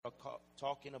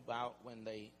Talking about when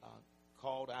they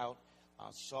called out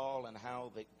Saul and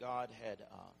how that God had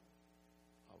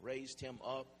raised him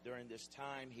up during this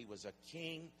time. He was a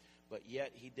king, but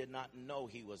yet he did not know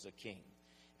he was a king.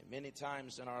 And many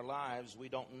times in our lives, we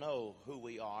don't know who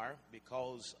we are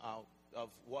because of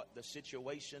what the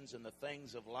situations and the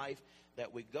things of life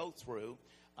that we go through.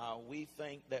 We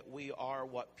think that we are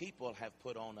what people have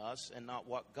put on us and not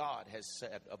what God has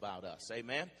said about us.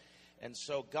 Amen? And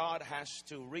so God has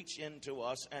to reach into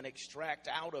us and extract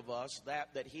out of us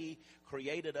that He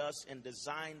created us and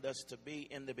designed us to be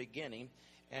in the beginning,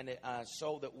 and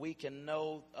so that we can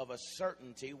know of a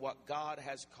certainty what God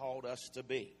has called us to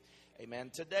be.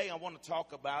 Amen. Today I want to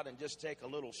talk about and just take a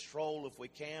little stroll, if we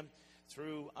can,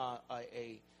 through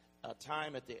a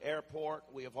time at the airport.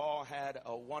 We have all had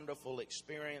a wonderful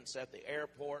experience at the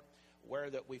airport,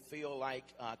 where that we feel like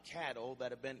cattle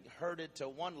that have been herded to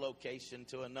one location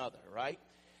to another, right?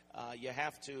 You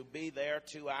have to be there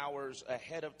 2 hours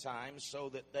ahead of time so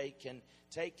that they can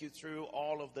take you through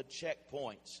all of the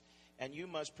checkpoints. And you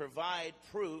must provide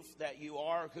proof that you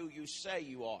are who you say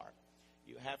you are.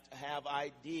 You have to have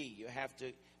ID. You have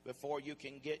to, before you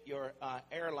can get your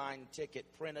airline ticket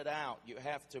printed out, you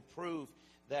have to prove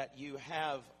that you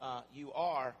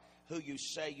are who you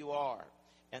say you are.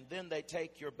 And then they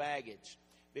take your baggage.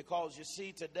 Because you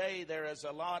see, today there is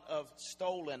a lot of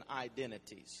stolen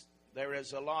identities. There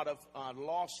is a lot of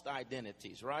lost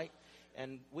identities, right?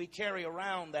 And we carry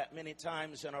around that many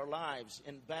times in our lives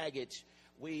in baggage.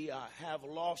 We have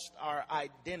lost our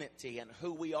identity and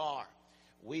who we are.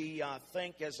 We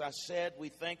think, as I said, we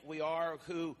think we are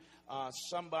who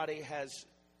somebody has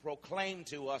proclaimed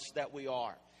to us that we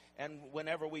are. And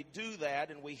whenever we do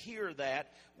that and we hear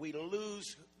that, we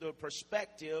lose the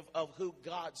perspective of who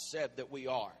God said that we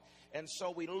are. And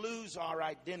so we lose our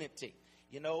identity.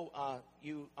 You know,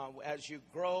 as you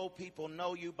grow, people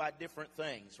know you by different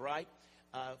things, right?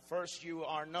 First, you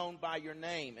are known by your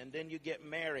name, and then you get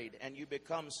married and you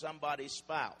become somebody's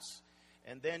spouse.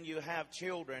 And then you have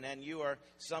children and you are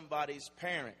somebody's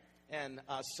parent. And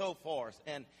so forth,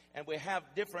 and we have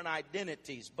different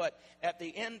identities. But at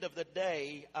the end of the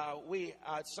day, a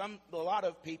lot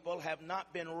of people have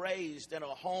not been raised in a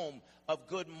home of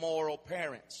good moral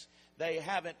parents. They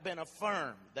haven't been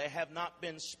affirmed. They have not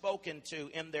been spoken to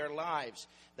in their lives.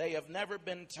 They have never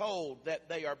been told that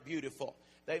they are beautiful.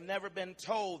 They've never been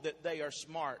told that they are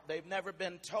smart. They've never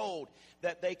been told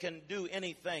that they can do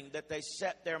anything that they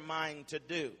set their mind to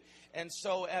do. And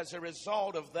so as a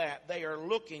result of that, they are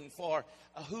looking for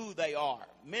who they are.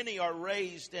 Many are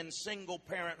raised in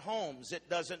single-parent homes. It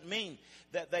doesn't mean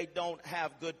that they don't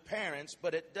have good parents,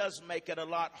 but it does make it a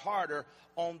lot harder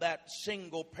on that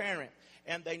single parent.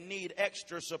 And they need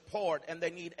extra support, and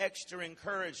they need extra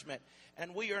encouragement.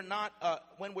 And we are not,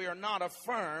 when we are not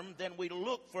affirmed, then we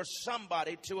look for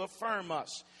somebody to affirm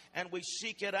us. And we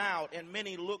seek it out, and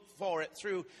many look for it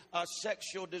through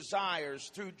sexual desires,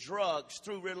 through drugs,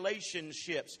 through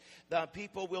relationships. The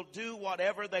people will do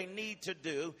whatever they need to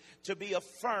do to be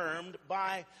affirmed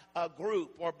by a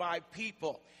group or by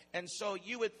people. And so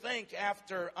you would think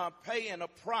after paying a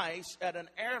price at an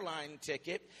airline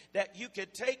ticket that you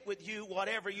could take with you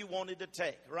whatever you wanted to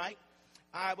take, right?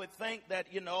 I would think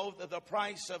that, you know, the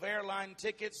price of airline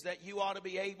tickets, that you ought to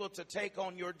be able to take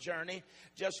on your journey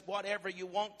just whatever you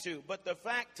want to. But the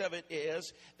fact of it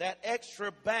is that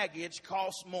extra baggage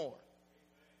costs more.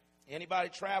 Anybody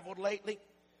traveled lately?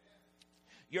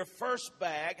 Your first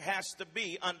bag has to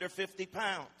be under 50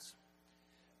 pounds.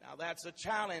 Now, that's a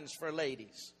challenge for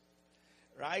ladies,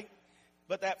 right?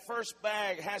 But that first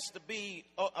bag has to be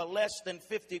less than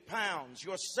 50 pounds.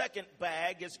 Your second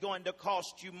bag is going to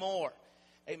cost you more.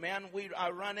 Amen. I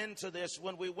run into this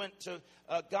when we went to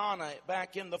Ghana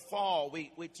back in the fall.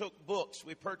 We took books.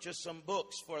 We purchased some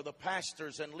books for the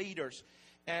pastors and leaders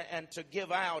and to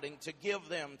give out and to give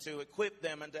them, to equip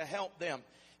them and to help them.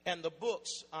 And the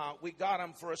books, we got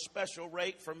them for a special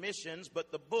rate for missions,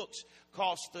 but the books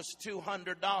cost us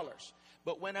 $200.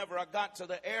 But whenever I got to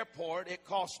the airport, it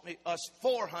cost us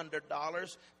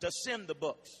 $400 to send the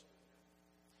books.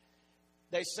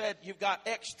 They said, you've got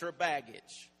extra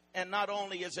baggage. And not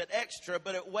only is it extra,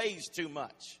 but it weighs too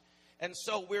much. And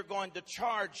so we're going to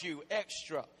charge you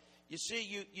extra. You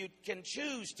see, you can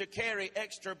choose to carry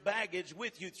extra baggage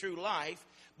with you through life,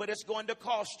 but it's going to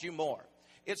cost you more.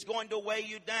 It's going to weigh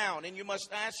you down, and you must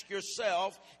ask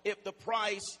yourself if the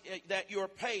price that you're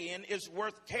paying is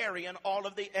worth carrying all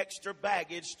of the extra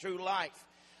baggage through life.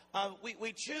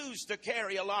 We choose to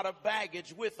carry a lot of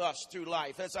baggage with us through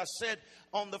life. As I said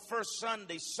on the first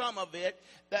Sunday, some of it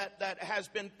that has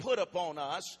been put upon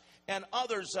us, and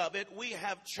others of it we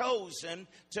have chosen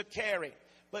to carry.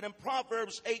 But in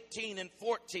Proverbs 18 and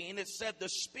 14, it said, the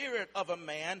spirit of a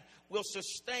man will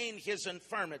sustain his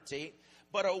infirmity,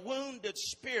 but a wounded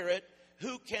spirit,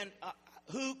 who can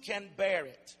bear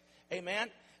it? Amen.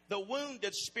 The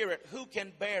wounded spirit, who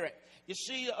can bear it? You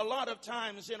see, a lot of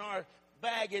times in our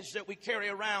baggage that we carry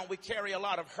around, we carry a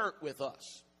lot of hurt with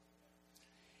us.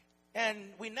 And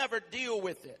we never deal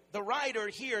with it. The writer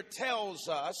here tells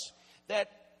us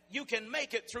that you can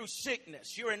make it through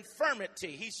sickness, your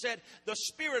infirmity. He said the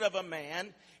spirit of a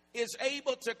man is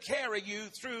able to carry you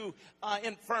through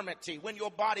infirmity. When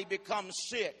your body becomes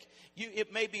sick,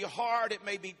 it may be hard, it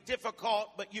may be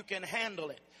difficult, but you can handle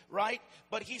it, right?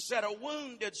 But he said a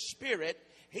wounded spirit,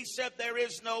 he said there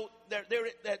is no,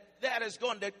 that is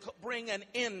going to bring an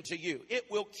end to you.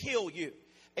 It will kill you.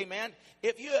 Amen.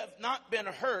 If you have not been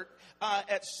hurt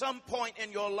at some point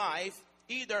in your life,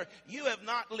 either you have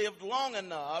not lived long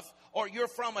enough or you're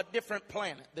from a different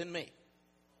planet than me.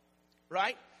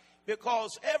 Right?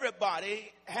 Because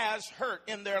everybody has hurt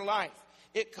in their life.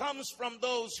 It comes from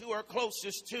those who are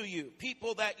closest to you,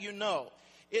 people that you know.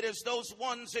 It is those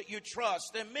ones that you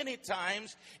trust. And many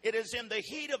times it is in the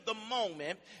heat of the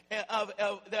moment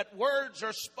that words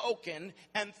are spoken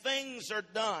and things are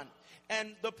done.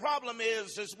 And the problem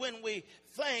is when we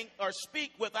think or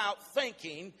speak without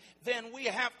thinking, then we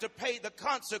have to pay the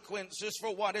consequences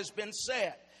for what has been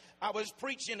said. I was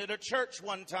preaching at a church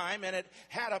one time, and it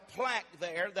had a plaque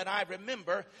there that I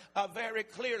remember very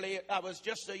clearly. I was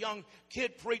just a young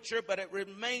kid preacher, but it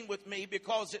remained with me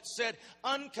because it said,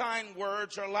 unkind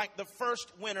words are like the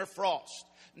first winter frost.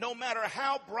 No matter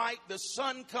how bright the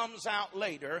sun comes out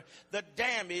later, the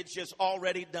damage is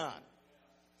already done.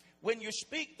 When you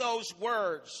speak those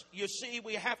words, you see,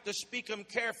 we have to speak them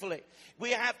carefully. We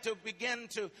have to begin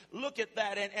to look at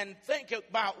that and think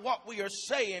about what we are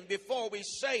saying before we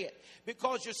say it.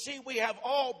 Because you see, we have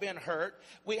all been hurt.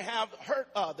 We have hurt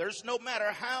others. No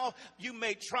matter how you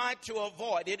may try to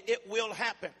avoid it, it will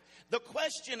happen. The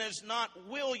question is not,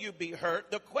 will you be hurt?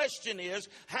 The question is,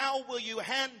 how will you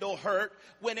handle hurt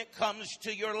when it comes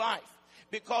to your life?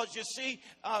 Because you see,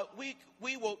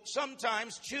 we will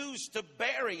sometimes choose to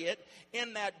bury it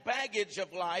in that baggage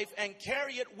of life and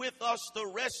carry it with us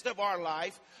the rest of our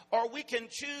life. Or we can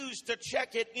choose to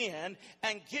check it in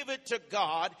and give it to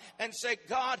God and say,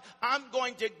 God, I'm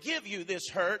going to give you this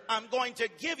hurt. I'm going to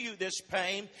give you this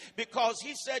pain, because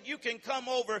he said you can come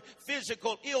over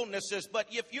physical illnesses. But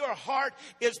if your heart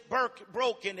is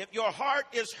broken, if your heart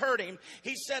is hurting,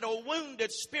 he said a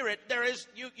wounded spirit,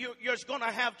 you're going to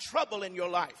have trouble in your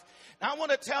life. Now, I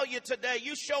want to tell you today,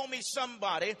 you show me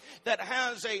somebody that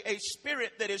has a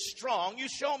spirit that is strong. You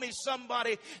show me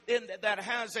somebody that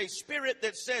has a spirit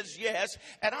that says yes,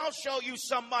 and I'll show you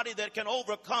somebody that can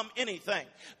overcome anything.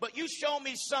 But you show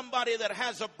me somebody that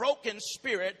has a broken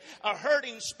spirit, a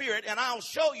hurting spirit, and I'll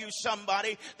show you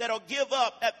somebody that'll give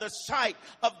up at the sight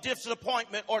of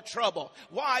disappointment or trouble.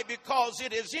 Why? Because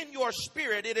it is in your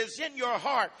spirit, it is in your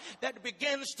heart that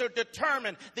begins to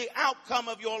determine the outcome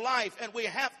of your life. And we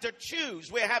have to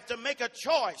choose. We have to make a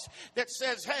choice that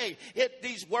says, hey,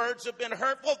 these words have been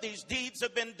hurtful, these deeds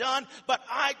have been done, but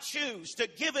I choose to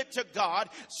give it to God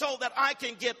so that I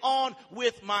can get on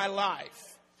with my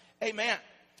life. Amen.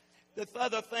 The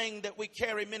other thing that we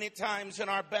carry many times in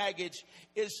our baggage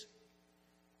is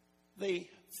the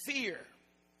fear,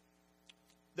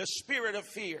 the spirit of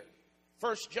fear.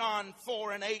 1 John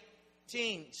 4 and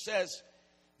 18 says,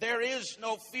 there is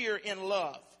no fear in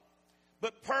love,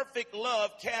 but perfect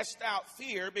love casts out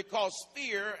fear, because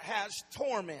fear has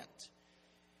torment.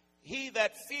 He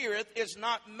that feareth is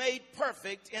not made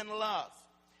perfect in love.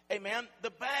 Amen. The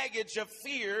baggage of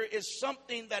fear is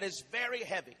something that is very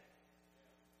heavy.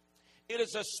 It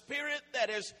is a spirit that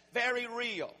is very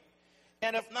real.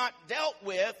 And if not dealt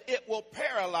with, it will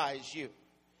paralyze you.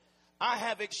 I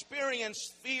have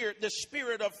experienced fear, the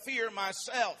spirit of fear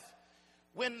myself.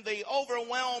 When the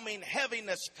overwhelming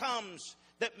heaviness comes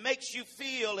that makes you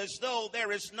feel as though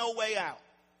there is no way out,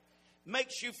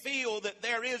 makes you feel that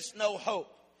there is no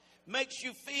hope, makes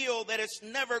you feel that it's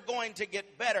never going to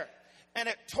get better, and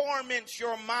it torments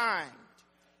your mind.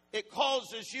 It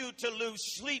causes you to lose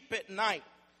sleep at night.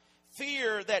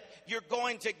 Fear that you're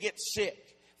going to get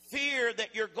sick. Fear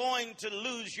that you're going to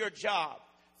lose your job.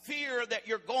 Fear that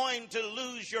you're going to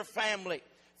lose your family.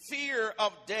 Fear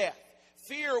of death.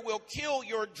 Fear will kill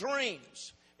your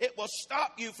dreams. It will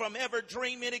stop you from ever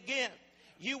dreaming again.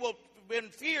 You will when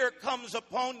fear comes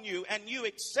upon you and you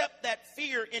accept that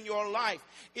fear in your life,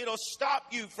 it'll stop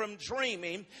you from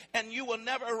dreaming, and you will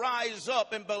never rise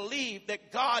up and believe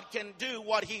that God can do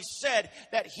what he said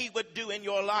that he would do in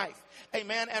your life.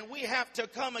 Amen. And we have to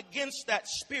come against that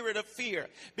spirit of fear,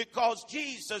 because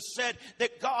Jesus said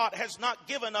that God has not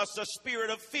given us a spirit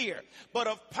of fear, but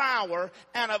of power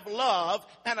and of love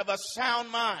and of a sound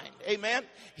mind. Amen.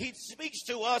 He speaks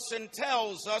to us and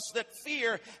tells us that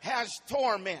fear has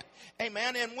torment.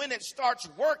 Amen. And when it starts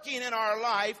working in our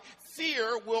life,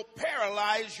 fear will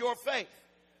paralyze your faith.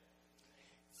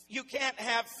 You can't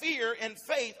have fear and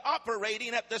faith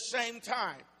operating at the same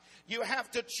time. You have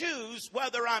to choose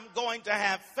whether I'm going to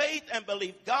have faith and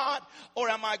believe God, or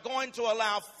am I going to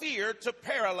allow fear to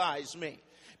paralyze me?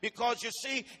 Because you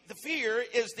see, the fear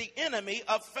is the enemy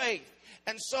of faith.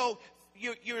 And so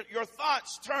your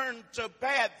thoughts turn to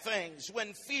bad things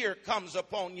when fear comes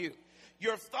upon you.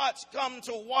 Your thoughts come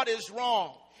to what is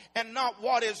wrong and not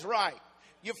what is right.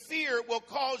 Your fear will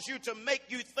cause you to make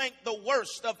you think the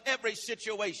worst of every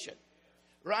situation,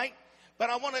 right? But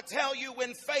I want to tell you,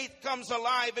 when faith comes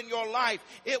alive in your life,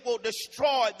 it will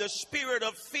destroy the spirit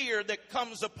of fear that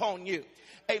comes upon you.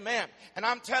 Amen. And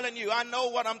I'm telling you, I know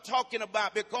what I'm talking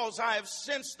about, because I have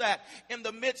sensed that in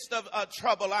the midst of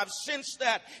trouble. I've sensed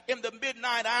that in the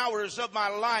midnight hours of my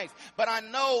life. But I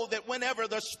know that whenever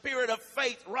the spirit of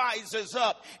faith rises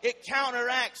up, it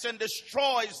counteracts and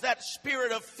destroys that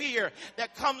spirit of fear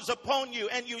that comes upon you,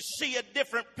 and you see a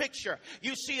different picture.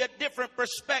 You see a different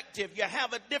perspective. You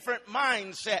have a different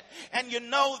mindset, and you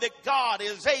know that God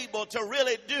is able to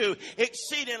really do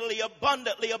exceedingly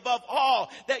abundantly above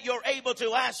all that you're able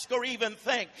to ask or even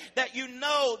think. That you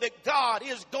know that God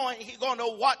is going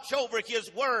to watch over his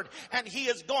word, and he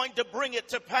is going to bring it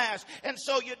to pass. And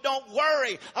so you don't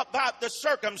worry about the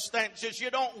circumstances. You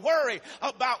don't worry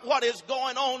about what is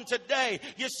going on today.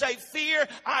 You say, fear,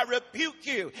 I rebuke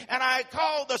you, and I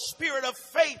call the spirit of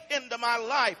faith into my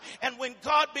life. And when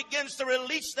God begins to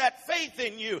release that faith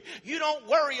in you, you don't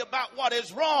worry about what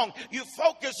is wrong. You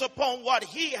focus upon what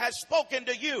he has spoken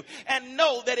to you and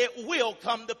know that it will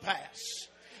come to pass.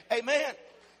 Amen.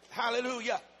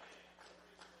 Hallelujah.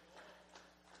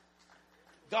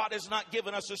 God has not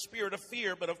given us a spirit of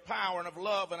fear, but of power and of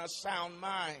love and a sound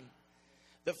mind.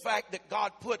 The fact that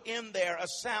God put in there a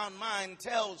sound mind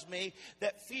tells me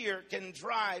that fear can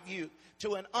drive you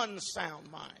to an unsound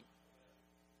mind.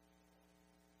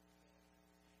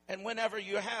 And whenever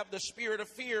you have the spirit of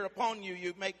fear upon you,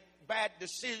 you make bad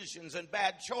decisions and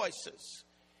bad choices.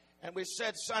 And we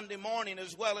said Sunday morning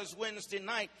as well as Wednesday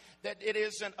night that it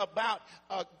isn't about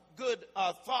good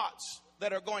thoughts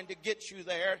that are going to get you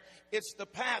there. It's the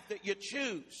path that you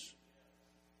choose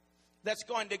that's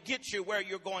going to get you where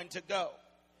you're going to go.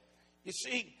 You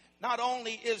see, not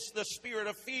only is the spirit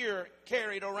of fear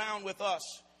carried around with us,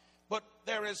 but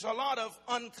there is a lot of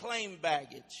unclaimed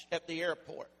baggage at the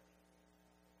airport.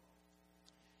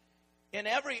 In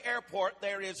every airport,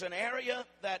 there is an area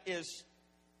that is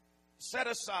set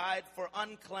aside for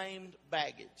unclaimed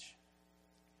baggage.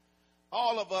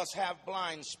 All of us have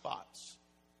blind spots.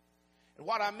 And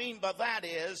what I mean by that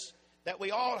is that we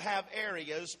all have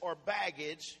areas or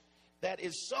baggage that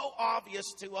is so obvious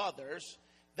to others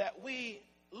that we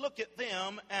look at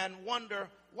them and wonder,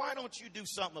 why don't you do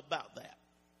something about that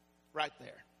right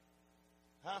there?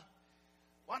 Huh?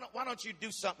 Why don't you do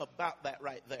something about that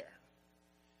right there?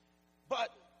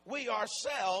 But we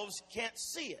ourselves can't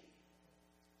see it.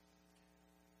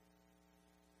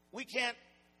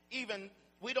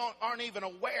 Aren't even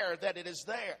aware that it is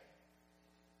there.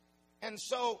 And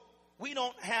so we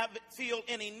don't feel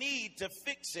any need to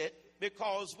fix it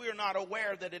because we're not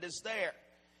aware that it is there.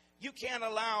 You can't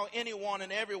allow anyone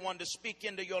and everyone to speak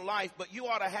into your life, but you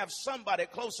ought to have somebody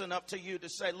close enough to you to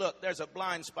say, look, there's a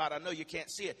blind spot. I know you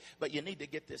can't see it, but you need to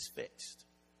get this fixed.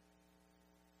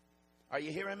 Are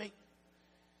you hearing me?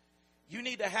 You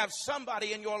need to have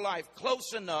somebody in your life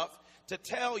close enough to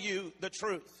tell you the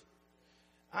truth.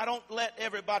 I don't let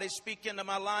everybody speak into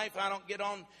my life. I don't get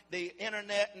on the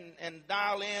internet and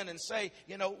dial in and say,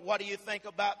 what do you think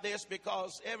about this?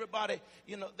 Because everybody,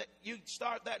 you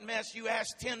start that mess, you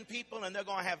ask 10 people and they're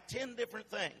going to have 10 different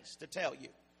things to tell you.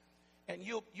 And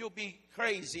you'll be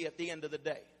crazy at the end of the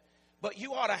day. But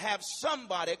you ought to have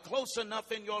somebody close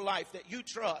enough in your life that you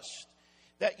trust,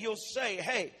 that you'll say,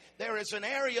 hey, there is an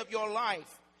area of your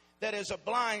life that is a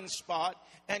blind spot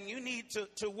and you need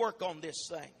to work on this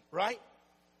thing, right?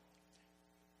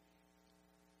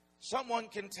 Someone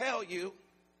can tell you,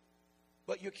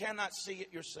 but you cannot see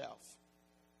it yourself.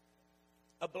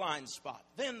 A blind spot.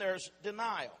 Then there's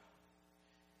denial.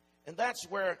 And that's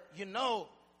where you know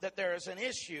that there is an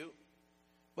issue,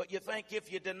 but you think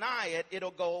if you deny it,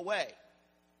 it'll go away.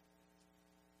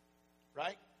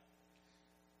 Right?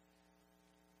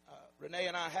 Renee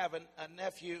and I have a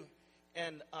nephew,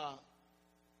 and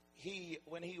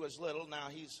when he was little, now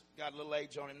he's got a little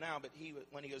age on him now, but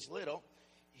when he was little,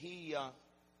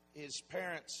 his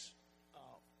parents,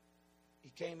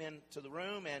 he came into the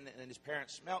room and his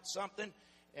parents smelt something,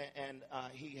 and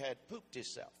he had pooped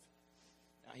himself.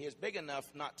 Now, he is big enough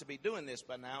not to be doing this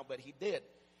by now, but he did.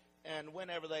 And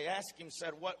whenever they asked him,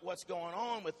 said, what's going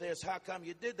on with this? How come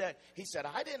you did that? He said,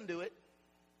 I didn't do it.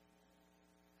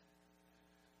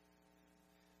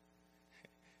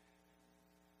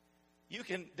 You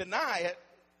can deny it,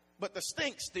 but the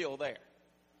stink's still there.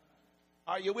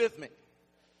 Are you with me?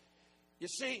 You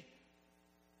see,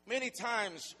 many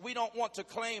times we don't want to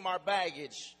claim our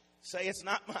baggage. Say it's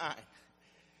not mine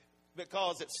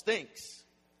because it stinks.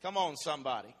 Come on,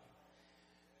 somebody.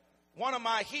 One of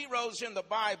my heroes in the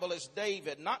Bible is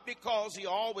David, not because he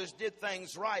always did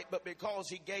things right, but because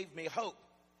he gave me hope.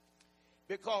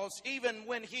 Because even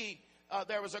when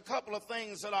there was a couple of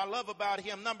things that I love about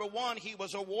him. Number one, he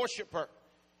was a worshiper.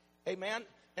 Amen.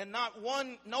 And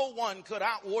no one could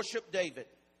out-worship David.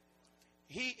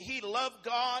 He loved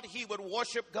God. He would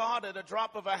worship God at a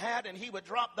drop of a hat, and he would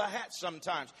drop the hat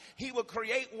sometimes. He would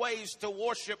create ways to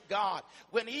worship God.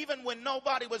 Even when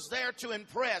nobody was there to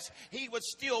impress, he would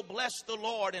still bless the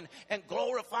Lord and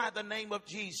glorify the name of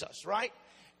Jesus, right?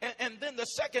 And then the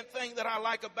second thing that I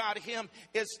like about him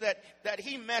is that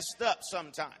he messed up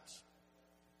sometimes.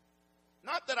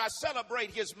 Not that I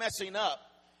celebrate his messing up,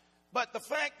 but the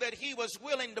fact that he was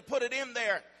willing to put it in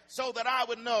there so that I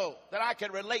would know that I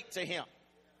could relate to him.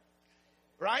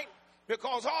 Right?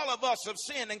 Because all of us have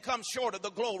sinned and come short of the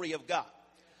glory of God.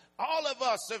 All of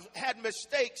us have had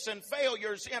mistakes and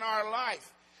failures in our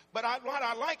life. But what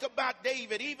I like about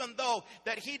David, even though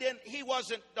that he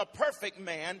wasn't a perfect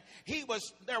man,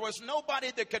 there was nobody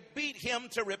that could beat him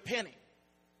to repenting.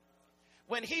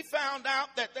 When he found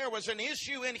out that there was an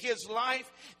issue in his life,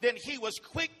 then he was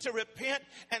quick to repent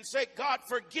and say, God,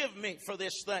 forgive me for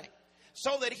this thing,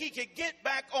 so that he could get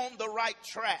back on the right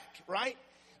track, right?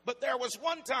 But there was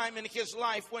one time in his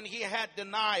life when he had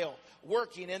denial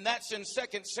working, and that's in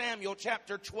 2 Samuel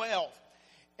chapter 12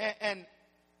 and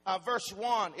verse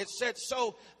 1. It said,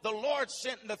 so the Lord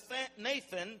sent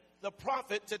Nathan, the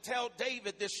prophet, to tell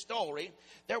David this story.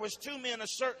 There was two men in a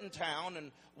certain town,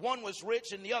 and one was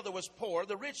rich and the other was poor.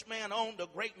 The rich man owned a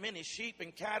great many sheep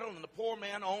and cattle, and the poor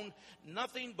man owned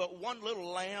nothing but one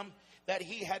little lamb that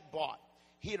he had bought.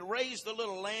 He had raised the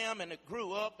little lamb, and it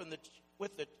grew up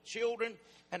with the children,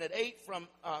 and it ate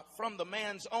from the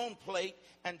man's own plate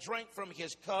and drank from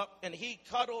his cup, and he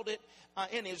cuddled it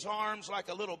in his arms like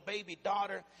a little baby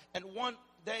daughter. And one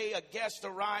day a guest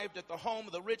arrived at the home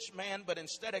of the rich man, but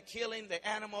instead of killing the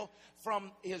animal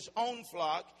from his own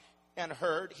flock and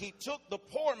herd, he took the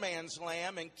poor man's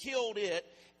lamb and killed it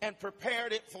and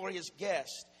prepared it for his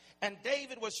guest. And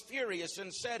David was furious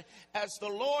and said, as the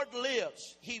Lord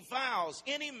lives, he vows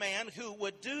any man who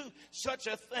would do such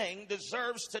a thing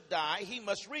deserves to die. He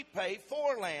must repay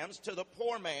 4 lambs to the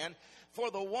poor man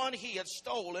for the one he had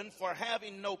stolen, for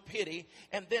having no pity.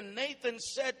 And then Nathan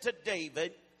said to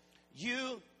David,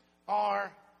 you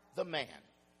are the man.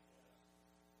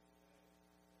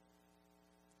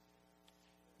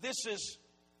 This is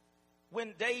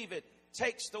when David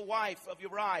takes the wife of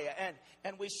Uriah,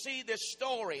 and we see this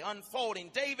story unfolding.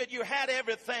 David, you had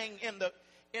everything in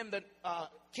the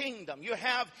kingdom. You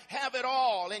have it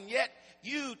all, and yet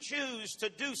you choose to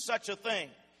do such a thing.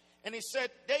 And he said,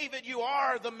 David, you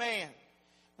are the man.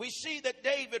 We see that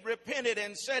David repented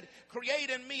and said,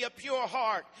 create in me a pure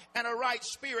heart and a right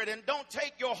spirit, and don't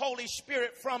take your Holy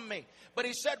Spirit from me. But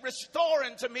he said, restore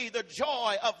unto me the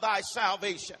joy of thy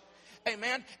salvation.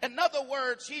 Amen. In other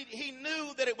words, he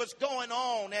knew that it was going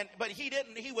on, but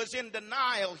he was in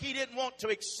denial. He didn't want to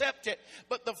accept it.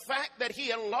 But the fact that he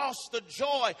had lost the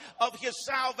joy of his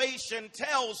salvation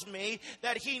tells me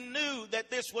that he knew that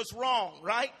this was wrong,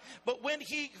 right? But when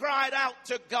he cried out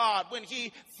to God, when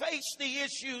he faced the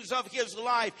issues of his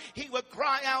life, he would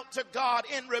cry out to God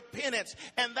in repentance.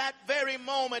 And that very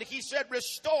moment he said,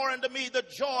 restore unto me the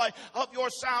joy of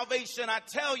your salvation. I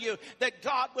tell you that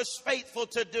God was faithful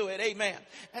to do it. Amen.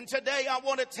 And today I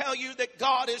want to tell you that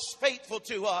God is faithful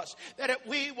to us, that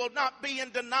we will not be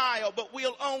in denial, but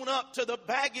we'll own up to the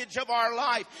baggage of our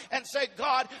life and say,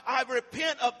 God, I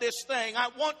repent of this thing. I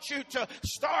want you to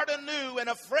start anew and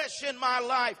afresh in my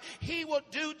life. He will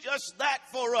do just that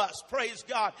for us. Praise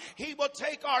God. He will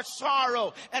take our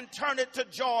sorrow and turn it to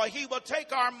joy. He will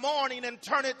take our mourning and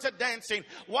turn it to dancing.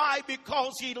 Why?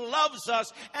 Because He loves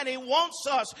us and He wants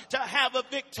us to have a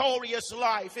victorious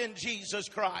life in Jesus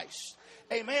Christ.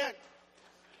 Amen.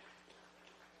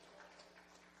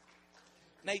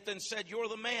 Nathan said, you're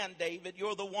the man, David.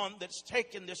 You're the one that's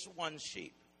taken this one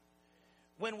sheep.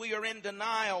 When we are in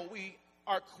denial, we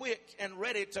are quick and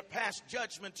ready to pass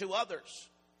judgment to others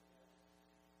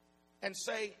and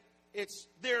say it's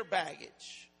their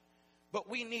baggage. But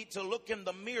we need to look in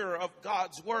the mirror of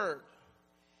God's Word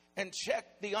and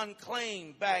check the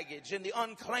unclaimed baggage in the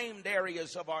unclaimed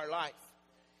areas of our life.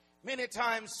 Many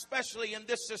times, especially in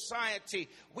this society,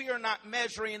 we are not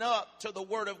measuring up to the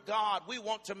Word of God. We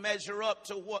want to measure up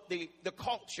to what the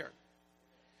culture.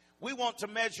 We want to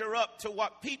measure up to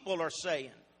what people are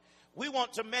saying. We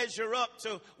want to measure up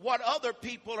to what other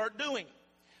people are doing.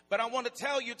 But I want to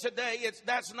tell you today,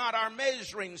 that's not our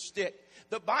measuring stick.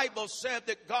 The Bible said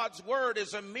that God's Word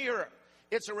is a mirror.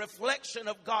 It's a reflection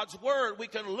of God's Word. We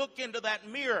can look into that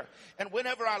mirror. And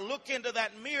whenever I look into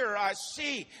that mirror, I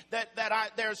see that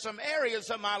there's some areas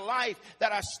of my life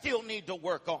that I still need to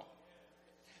work on.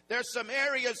 There's some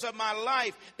areas of my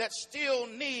life that still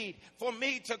need for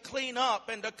me to clean up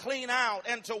and to clean out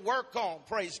and to work on.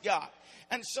 Praise God.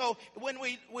 And so when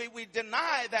we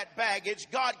deny that baggage,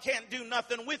 God can't do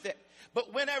nothing with it.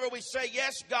 But whenever we say,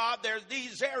 yes, God, there's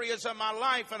these areas of my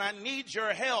life and I need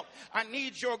your help, I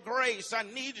need your grace, I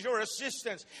need your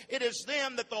assistance, it is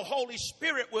then that the Holy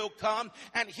Spirit will come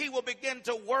and He will begin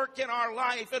to work in our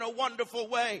life in a wonderful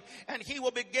way. And He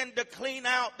will begin to clean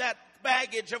out that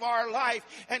baggage of our life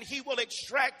and He will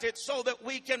extract it so that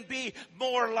we can be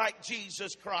more like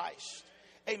Jesus Christ.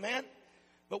 Amen.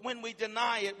 But when we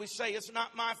deny it, we say it's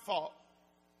not my fault.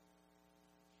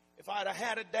 If I'd have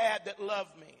had a dad that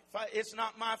loved me, it's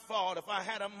not my fault. If I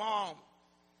had a mom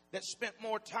that spent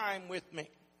more time with me,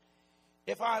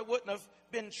 if I wouldn't have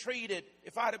been treated,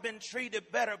 if I'd have been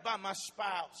treated better by my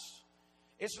spouse,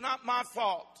 it's not my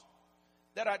fault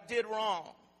that I did wrong.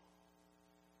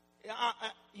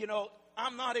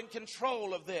 I'm not in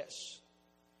control of this.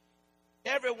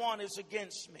 Everyone is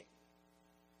against me.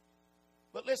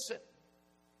 But listen,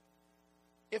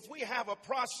 if we have a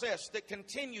process that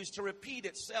continues to repeat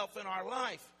itself in our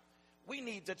life, we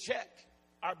need to check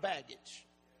our baggage.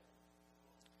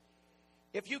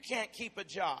 If you can't keep a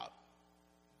job,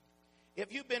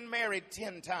 if you've been married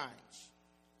 10 times,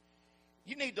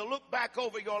 you need to look back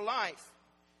over your life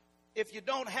if you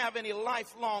don't have any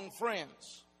lifelong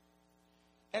friends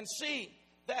and see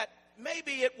that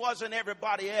maybe it wasn't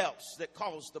everybody else that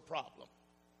caused the problem.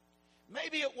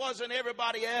 Maybe it wasn't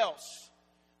everybody else.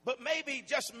 But maybe,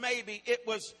 just maybe, it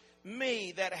was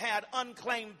me that had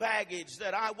unclaimed baggage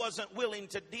that I wasn't willing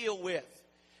to deal with.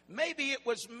 Maybe it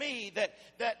was me that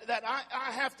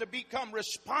I have to become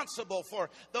responsible for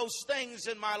those things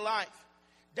in my life.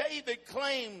 David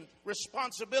claimed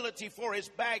responsibility for his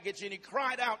baggage and he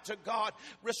cried out to God,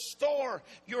 restore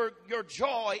your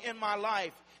joy in my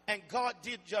life. And God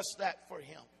did just that for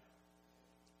him.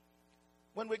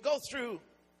 When we go through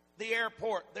the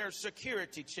airport, there's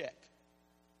security check.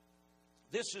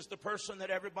 This is the person that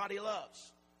everybody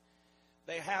loves.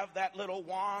 They have that little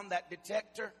wand, that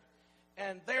detector,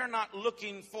 and they're not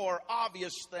looking for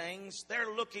obvious things.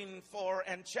 They're looking for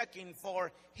and checking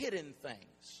for hidden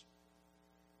things.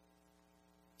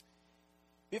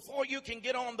 Before you can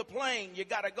get on the plane, you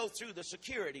got to go through the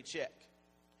security check.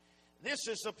 This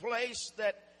is a place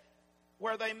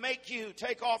where they make you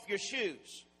take off your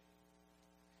shoes,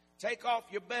 take off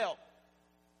your belt.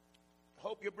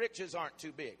 Hope your britches aren't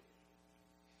too big.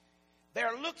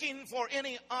 They're looking for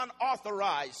any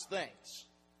unauthorized things.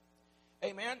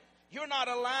 Amen. You're not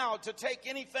allowed to take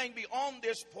anything beyond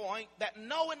this point that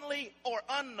knowingly or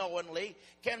unknowingly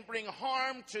can bring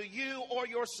harm to you or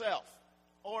yourself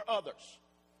or others.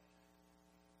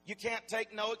 You can't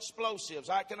take no explosives.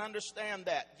 I can understand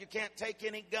that. You can't take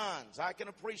any guns. I can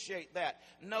appreciate that.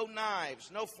 No knives,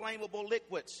 no flammable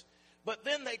liquids. But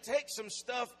then they take some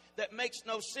stuff that makes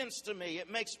no sense to me.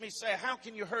 It makes me say, how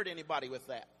can you hurt anybody with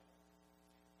that?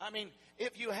 I mean,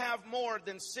 if you have more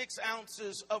than 6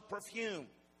 ounces of perfume,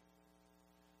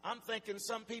 I'm thinking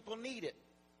some people need it.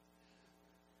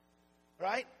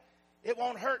 Right? It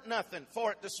won't hurt nothing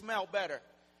for it to smell better.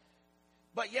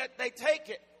 But yet they take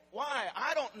it. Why?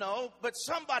 I don't know, but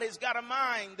somebody's got a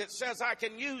mind that says I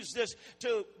can use this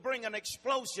to bring an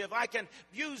explosive. I can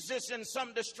use this in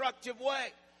some destructive way.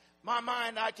 My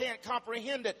mind, I can't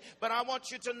comprehend it, but I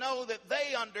want you to know that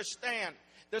they understand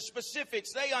the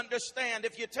specifics. They understand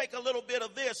if you take a little bit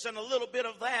of this and a little bit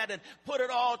of that and put it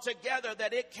all together,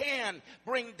 that it can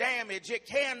bring damage. It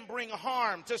can bring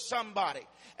harm to somebody.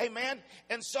 Amen.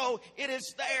 And so it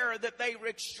is there that they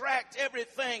extract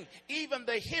everything, even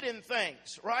the hidden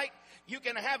things, right? You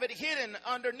can have it hidden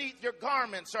underneath your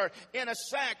garments or in a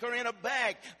sack or in a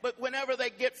bag. But whenever they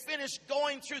get finished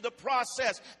going through the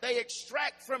process, they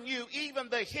extract from you even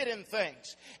the hidden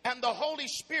things. And the Holy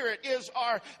Spirit is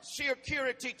our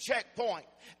security checkpoint.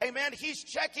 Amen. He's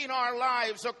checking our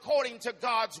lives according to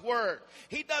God's word.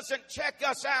 He doesn't check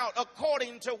us out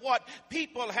according to what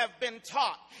people have been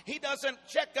taught. He doesn't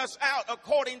check us out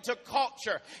according to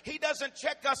culture. He doesn't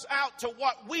check us out to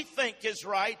what we think is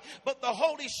right. But the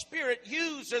Holy Spirit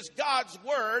uses God's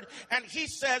word, and he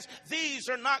says, these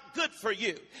are not good for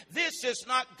you. This is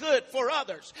not good for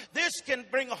others. This can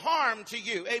bring harm to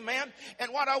you. Amen.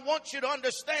 And what I want you to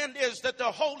understand is that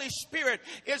the Holy Spirit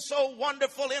is so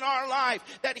wonderful in our life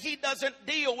that he doesn't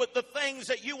deal with the things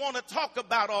that you want to talk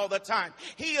about all the time.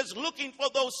 He is looking for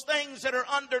those things that are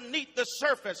underneath the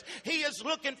surface. He is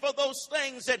looking for those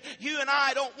things that you and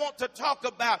I don't want to talk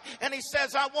about. And he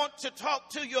says, I want to talk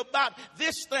to you about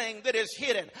this thing that is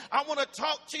hidden. I want to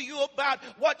talk to you about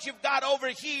what you've got over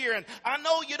here. And I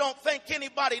know you don't think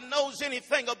anybody knows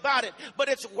anything about it, but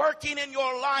it's working in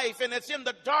your life and it's in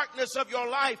the darkness of your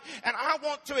life. And I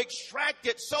want to extract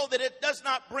it so that it does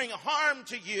not bring harm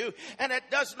to you and it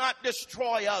does not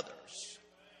destroy others.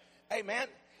 Amen.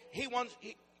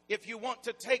 If you want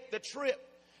to take the trip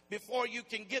before you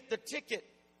can get the ticket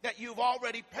that you've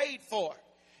already paid for,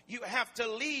 you have to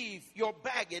leave your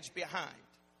baggage behind.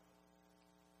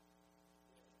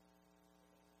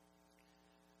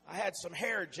 I had some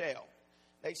hair gel.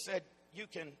 They said you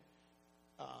can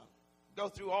go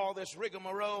through all this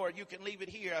rigmarole or you can leave it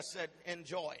here. I said,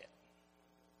 enjoy it.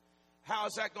 How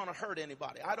is that going to hurt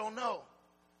anybody? I don't know.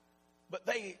 But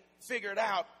they figured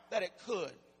out that it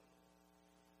could.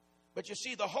 But you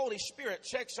see, the Holy Spirit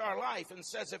checks our life and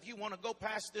says, if you want to go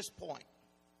past this point,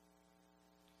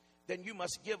 then you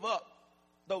must give up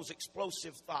those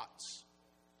explosive thoughts.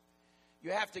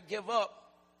 You have to give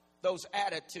up those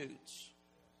attitudes.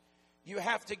 You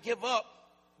have to give up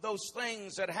those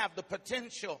things that have the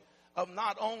potential of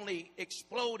not only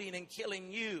exploding and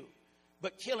killing you,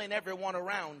 but killing everyone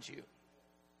around you.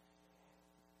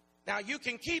 Now, you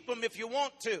can keep them if you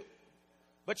want to,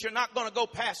 but you're not going to go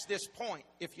past this point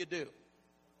if you do.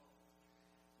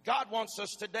 God wants us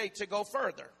today to go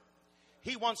further.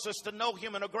 He wants us to know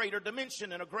him in a greater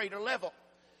dimension, in a greater level.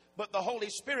 But the Holy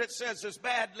Spirit says, as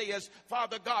badly as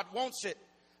Father God wants it,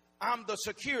 I'm the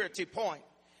security point.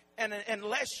 And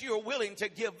unless you're willing to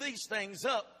give these things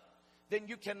up, then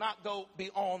you cannot go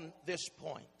beyond this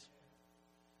point.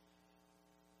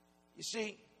 You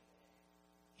see,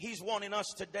 he's wanting us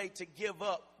today to give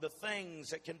up the things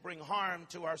that can bring harm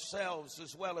to ourselves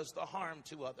as well as the harm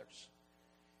to others.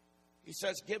 He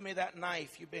says, give me that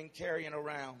knife you've been carrying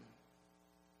around.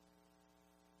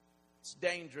 It's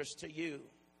dangerous to you.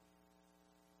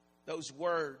 Those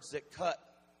words that cut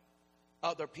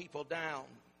other people down.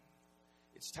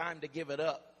 It's time to give it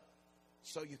up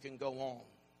so you can go on.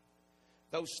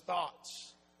 Those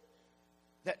thoughts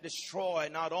that destroy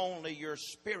not only your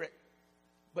spirit,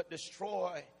 but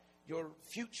destroy your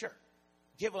future.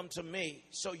 Give them to me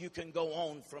so you can go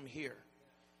on from here.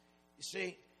 You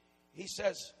see, he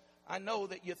says, I know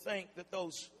that you think that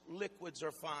those liquids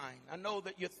are fine. I know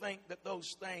that you think that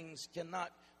those things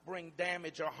cannot bring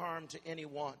damage or harm to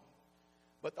anyone.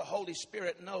 But the Holy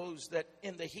Spirit knows that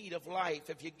in the heat of life,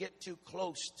 if you get too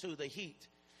close to the heat,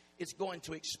 it's going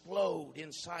to explode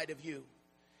inside of you.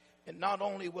 And not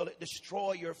only will it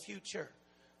destroy your future,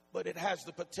 but it has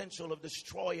the potential of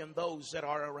destroying those that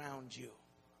are around you.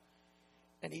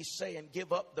 And he's saying,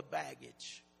 give up the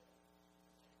baggage.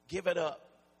 Give it up.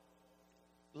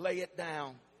 Lay it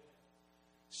down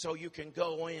so you can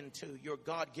go into your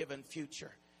God-given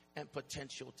future and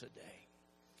potential today.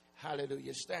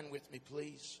 Hallelujah. Stand with me,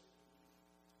 please.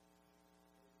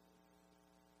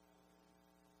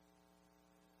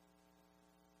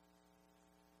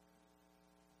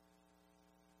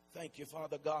 Thank you,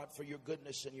 Father God, for your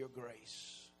goodness and your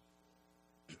grace.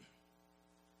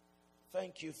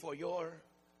 Thank you for your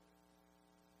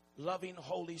loving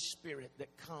Holy Spirit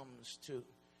that comes to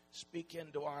speak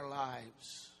into our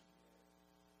lives.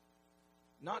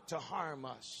 Not to harm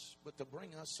us, but to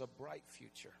bring us a bright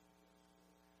future.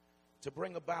 to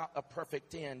bring about a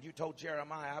perfect end. You told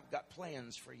Jeremiah, I've got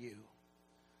plans for you.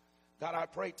 God, I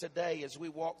pray today as we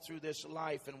walk through this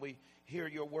life and we hear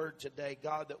your word today,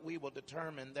 God, that we will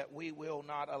determine that we will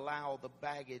not allow the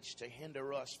baggage to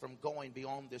hinder us from going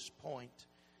beyond this point.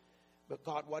 But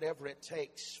God, whatever it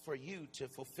takes for you to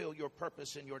fulfill your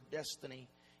purpose and your destiny,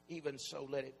 even so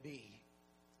let it be.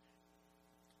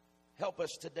 Help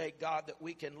us today, God, that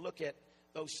we can look at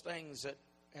those things that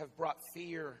have brought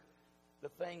fear, the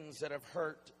things that have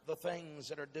hurt, the things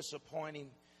that are disappointing,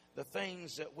 the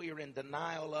things that we are in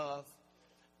denial of.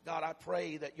 God, I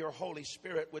pray that your Holy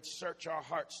Spirit would search our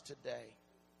hearts today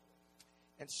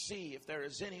and see if there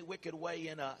is any wicked way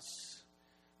in us.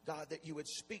 God, that you would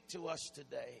speak to us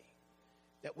today,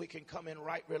 that we can come in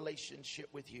right relationship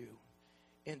with you.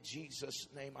 In Jesus'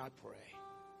 name I pray.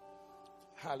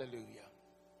 Hallelujah.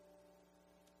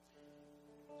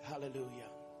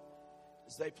 Hallelujah.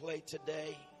 As they play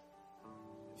today,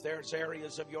 if there's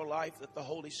areas of your life that the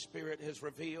Holy Spirit has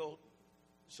revealed,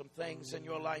 some things in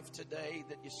your life today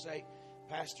that you say,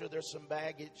 Pastor, there's some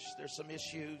baggage, there's some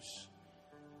issues.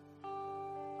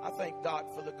 I thank God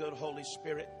for the good Holy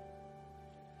Spirit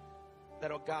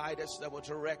that will guide us, that will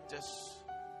direct us,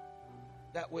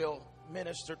 that will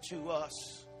minister to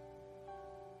us,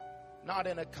 not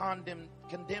in a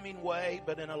condemning way,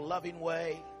 but in a loving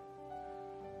way.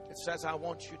 It says, I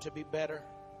want you to be better.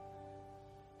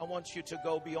 I want you to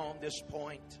go beyond this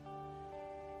point,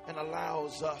 and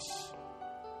allows us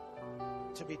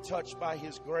to be touched by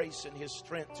his grace and his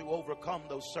strength to overcome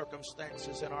those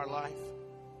circumstances in our life.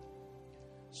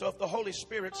 So if the Holy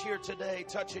Spirit's here today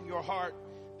touching your heart,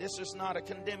 this is not a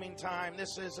condemning time.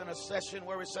 This isn't a session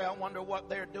where we say, I wonder what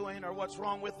they're doing or what's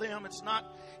wrong with them. It's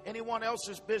not anyone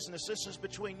else's business. This is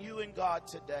between you and God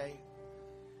today.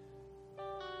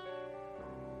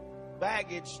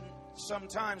 Baggage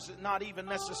sometimes is not even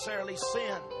necessarily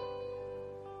sin,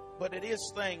 but it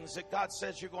is things that God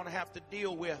says you're going to have to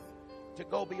deal with to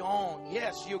go beyond.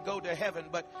 Yes, you'll go to heaven,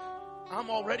 but I'm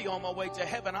already on my way to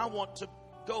heaven. I want to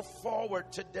go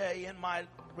forward today in my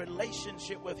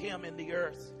relationship with him in the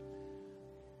earth.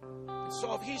 And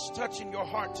so if he's touching your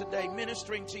heart today,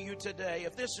 ministering to you today,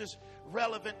 if this is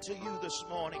relevant to you this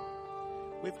morning,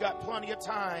 we've got plenty of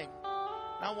time.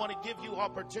 And I want to give you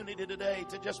opportunity today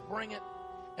to just bring it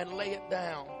and lay it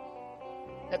down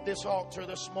at this altar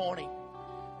this morning.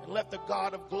 And let the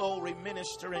God of glory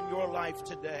minister in your life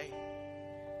today.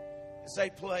 As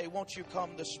they play, won't you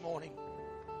come this morning?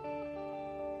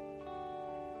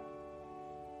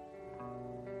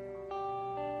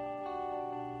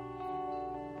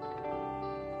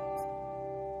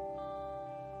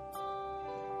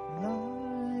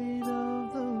 Light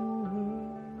of the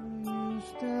world, you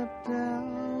step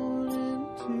down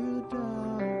into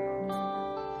darkness.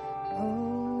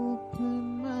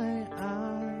 Open my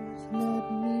eyes, let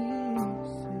me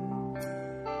see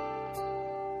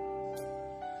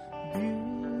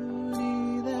beauty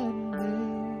that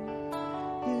made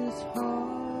this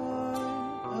heart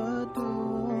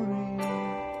adore you.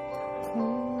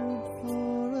 Hope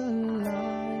for a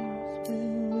life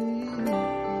spent with you.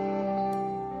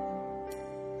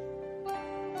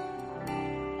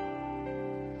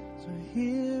 So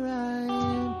here